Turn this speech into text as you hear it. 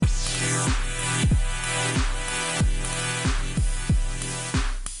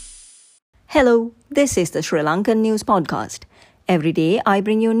Hello, this is the Sri Lankan News Podcast. Every day I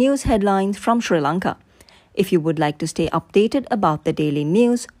bring you news headlines from Sri Lanka. If you would like to stay updated about the daily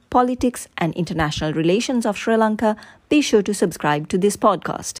news, politics and international relations of Sri Lanka, be sure to subscribe to this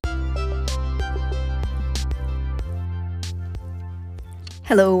podcast.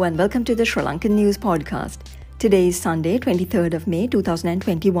 Hello and welcome to the Sri Lankan News Podcast. Today is Sunday, 23rd of May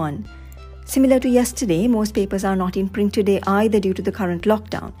 2021. Similar to yesterday, most papers are not in print today either due to the current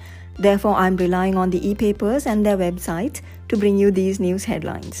lockdown. Therefore, I'm relying on the e-papers and their websites to bring you these news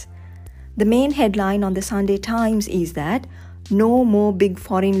headlines. The main headline on the Sunday Times is that no more big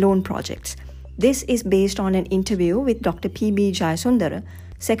foreign loan projects. This is based on an interview with Dr. P.B. Jayasundara,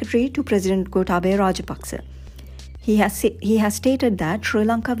 Secretary to President Gotabaya Rajapaksa. He has stated that Sri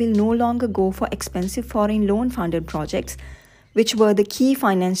Lanka will no longer go for expensive foreign loan-funded projects, which were the key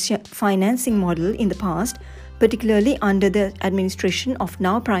financing model in the past, particularly under the administration of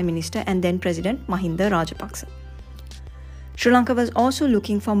now Prime Minister and then President Mahinda Rajapaksa. Sri Lanka was also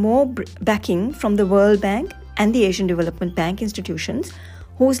looking for more backing from the World Bank and the Asian Development Bank institutions,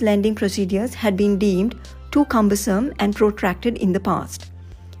 whose lending procedures had been deemed too cumbersome and protracted in the past.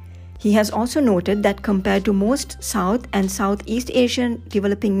 He has also noted that compared to most South and Southeast Asian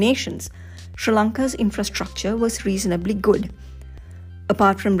developing nations, Sri Lanka's infrastructure was reasonably good.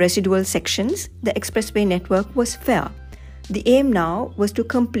 Apart from residual sections, the expressway network was fair. The aim now was to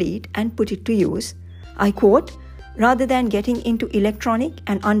complete and put it to use, I quote, rather than getting into electronic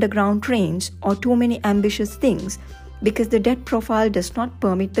and underground trains or too many ambitious things, because the debt profile does not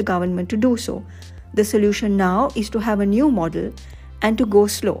permit the government to do so. The solution now is to have a new model and to go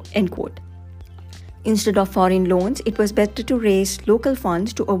slow, end quote. Instead of foreign loans, it was better to raise local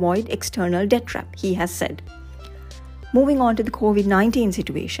funds to avoid external debt trap, he has said. Moving on to the COVID-19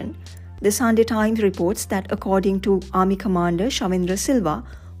 situation, the Sunday Times reports that according to Army Commander Shavindra Silva,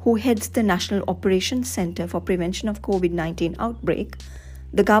 who heads the National Operations Centre for Prevention of COVID-19 Outbreak,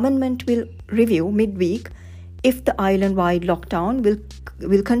 the government will review midweek if the island-wide lockdown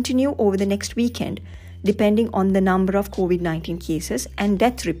will continue over the next weekend, depending on the number of COVID-19 cases and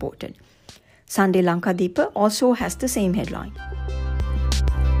deaths reported. Sunday Lankadeepa also has the same headline.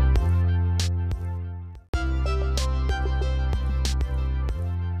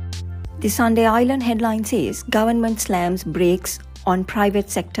 The Sunday Island headline says, Government slams brakes on private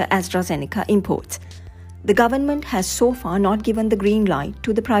sector AstraZeneca imports. The government has so far not given the green light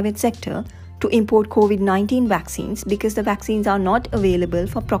to the private sector to import COVID-19 vaccines because the vaccines are not available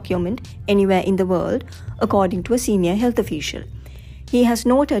for procurement anywhere in the world, according to a senior health official. He has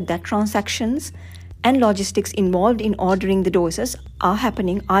noted that transactions and logistics involved in ordering the doses are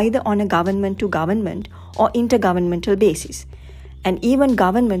happening either on a government-to-government or intergovernmental basis. And even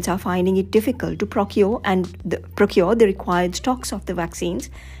governments are finding it difficult to procure the required stocks of the vaccines,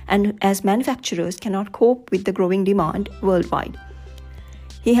 and as manufacturers cannot cope with the growing demand worldwide.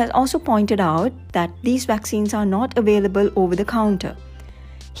 He has also pointed out that these vaccines are not available over the counter.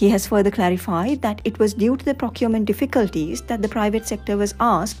 He has further clarified that it was due to the procurement difficulties that the private sector was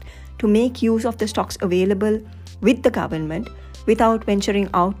asked to make use of the stocks available with the government without venturing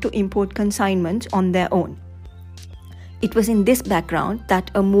out to import consignments on their own. It was in this background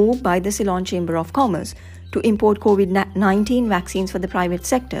that a move by the Ceylon Chamber of Commerce to import COVID-19 vaccines for the private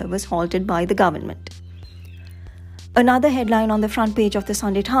sector was halted by the government. Another headline on the front page of the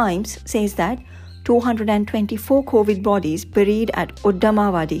Sunday Times says that 224 COVID bodies buried at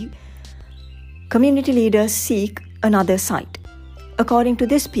Uddamawadi. Community leaders seek another site. According to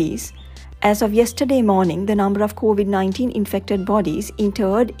this piece, as of yesterday morning, the number of COVID-19 infected bodies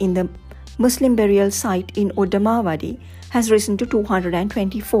interred in the Muslim burial site in Uddamawadi has risen to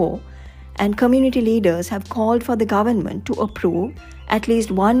 224, and community leaders have called for the government to approve at least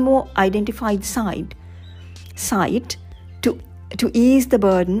one more identified site to ease the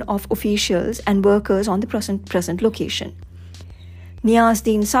burden of officials and workers on the present location.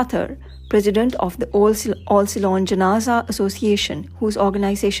 Niazdeen Sathar, president of the All Ceylon Janaza Association, whose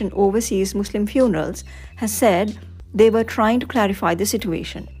organization oversees Muslim funerals, has said they were trying to clarify the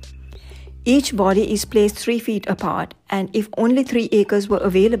situation. Each body is placed 3 feet apart, and if only 3 acres were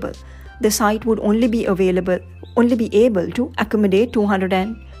available, the site would only be able to accommodate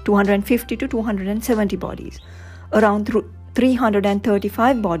 250 to 270 bodies. Around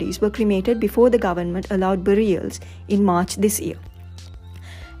 335 bodies were cremated before the government allowed burials in March this year.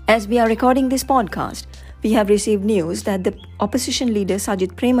 As we are recording this podcast, we have received news that the opposition leader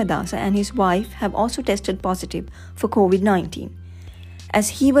Sajith Premadasa and his wife have also tested positive for COVID-19. As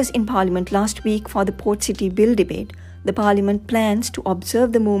he was in Parliament last week for the Port City Bill debate, the Parliament plans to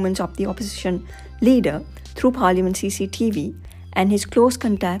observe the movements of the opposition leader through Parliament CCTV and his close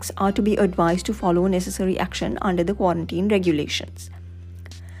contacts are to be advised to follow necessary action under the quarantine regulations.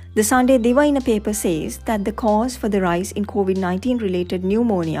 The Sunday Diva in a paper says that the cause for the rise in COVID-19 related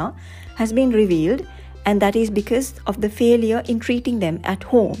pneumonia has been revealed, and that is because of the failure in treating them at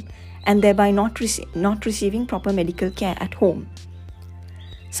home and thereby not receiving proper medical care at home.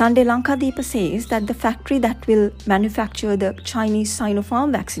 Sunday Lanka Deepa says that the factory that will manufacture the Chinese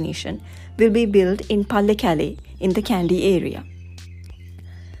Sinopharm vaccination will be built in Pallekele in the Kandy area.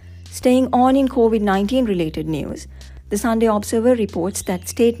 Staying on in COVID-19 related news, the Sunday Observer reports that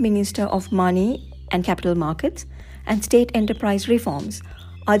State Minister of Money and Capital Markets and State Enterprise Reforms,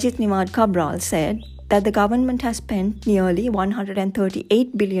 Ajit Nimad Cabral, said that the government has spent nearly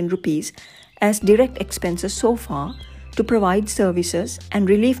 138 billion rupees as direct expenses so far to provide services and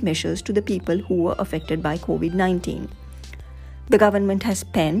relief measures to the people who were affected by COVID-19. The government has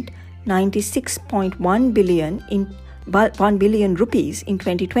spent 96.1 billion in 1 billion rupees in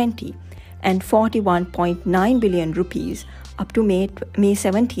 2020 and 41.9 billion rupees up to May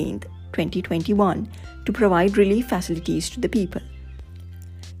 17th, 2021 to provide relief facilities to the people.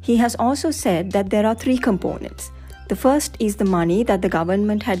 He has also said that there are three components. The first is the money that the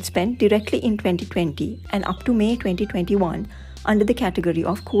government had spent directly in 2020 and up to May 2021 under the category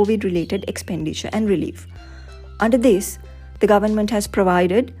of COVID-related expenditure and relief. Under this, the government has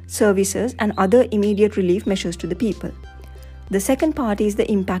provided services and other immediate relief measures to the people. The second part is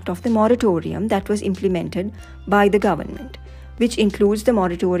the impact of the moratorium that was implemented by the government, which includes the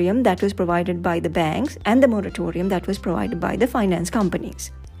moratorium that was provided by the banks and the moratorium that was provided by the finance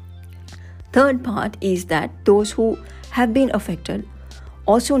companies. Third part is that those who have been affected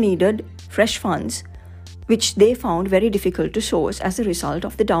also needed fresh funds, which they found very difficult to source as a result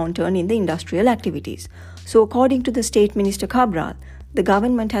of the downturn in the industrial activities. So according to the State Minister Cabral, the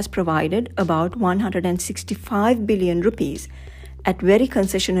government has provided about 165 billion rupees at very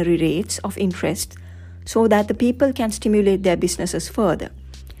concessionary rates of interest so that the people can stimulate their businesses further.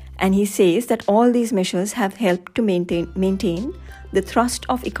 And he says that all these measures have helped to maintain the thrust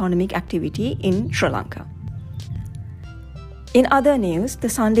of economic activity in Sri Lanka. In other news, the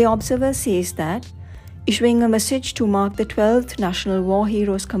Sunday Observer says that, issuing a message to mark the 12th National War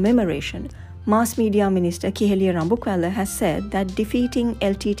Heroes Commemoration, Mass Media Minister Kiheliya Rambukwala has said that defeating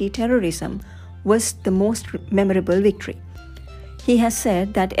LTT terrorism was the most memorable victory. He has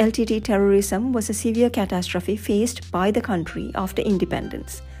said that LTT terrorism was a severe catastrophe faced by the country after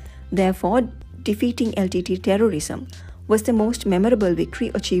independence. Therefore, defeating LTT terrorism was the most memorable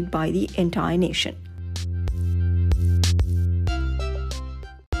victory achieved by the entire nation.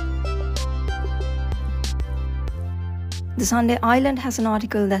 The Sunday Island has an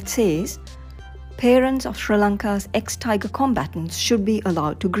article that says, parents of Sri Lanka's ex-Tiger combatants should be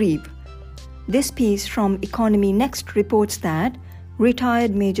allowed to grieve. This piece from Economy Next reports that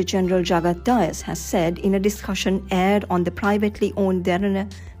retired Major General Jagat Dias has said in a discussion aired on the privately owned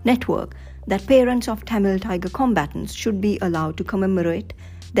Dharana network that parents of Tamil Tiger combatants should be allowed to commemorate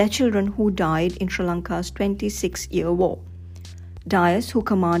their children who died in Sri Lanka's 26-year war. Dias, who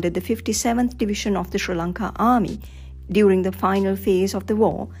commanded the 57th Division of the Sri Lanka Army during the final phase of the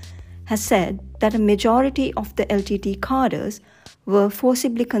war, has said that a majority of the LTT cadres were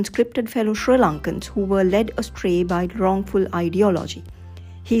forcibly conscripted fellow Sri Lankans who were led astray by wrongful ideology.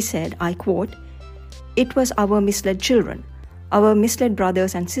 He said, I quote, "It was our misled children, our misled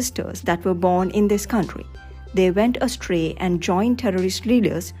brothers and sisters that were born in this country. They went astray and joined terrorist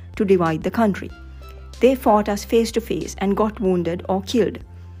leaders to divide the country. They fought us face to face and got wounded or killed.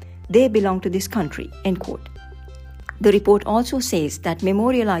 They belong to this country," end quote. The report also says that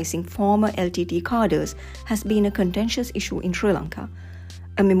memorializing former LTT cadres has been a contentious issue in Sri Lanka.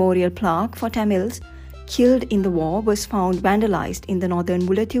 A memorial plaque for Tamils killed in the war was found vandalized in the northern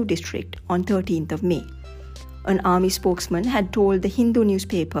Mullaitivu district on 13th of May. An army spokesman had told the Hindu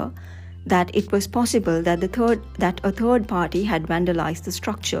newspaper that it was possible that a third party had vandalized the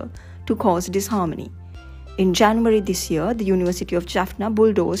structure to cause disharmony. In January this year, the University of Jaffna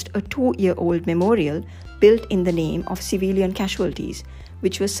bulldozed a 2-year-old memorial built in the name of civilian casualties,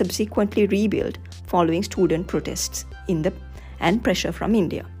 which was subsequently rebuilt following student protests and pressure from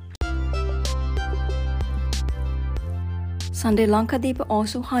India. Sunday Lankadeep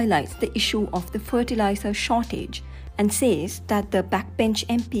also highlights the issue of the fertilizer shortage and says that the backbench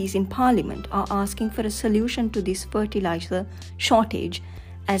MPs in Parliament are asking for a solution to this fertilizer shortage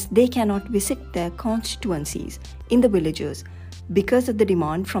as they cannot visit their constituencies in the villages because of the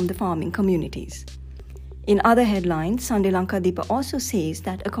demand from the farming communities. In other headlines, Sunday Lankadeep also says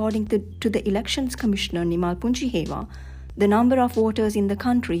that according to the Elections Commissioner Nimal Punchiheva, the number of voters in the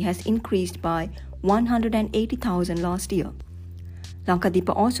country has increased by 180,000 last year.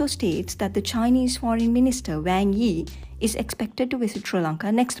 Lankadipa also states that the Chinese Foreign Minister Wang Yi is expected to visit Sri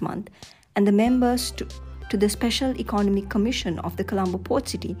Lanka next month, and the members to the Special Economic Commission of the Colombo Port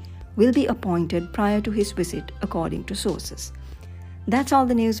City will be appointed prior to his visit, according to sources. That's all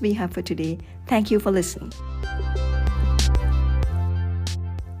the news we have for today. Thank you for listening.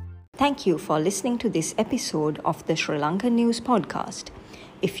 Thank you for listening to this episode of the Lankan News Podcast.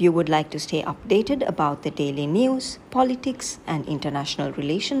 If you would like to stay updated about the daily news, politics, and international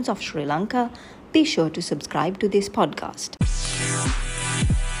relations of Sri Lanka, be sure to subscribe to this podcast.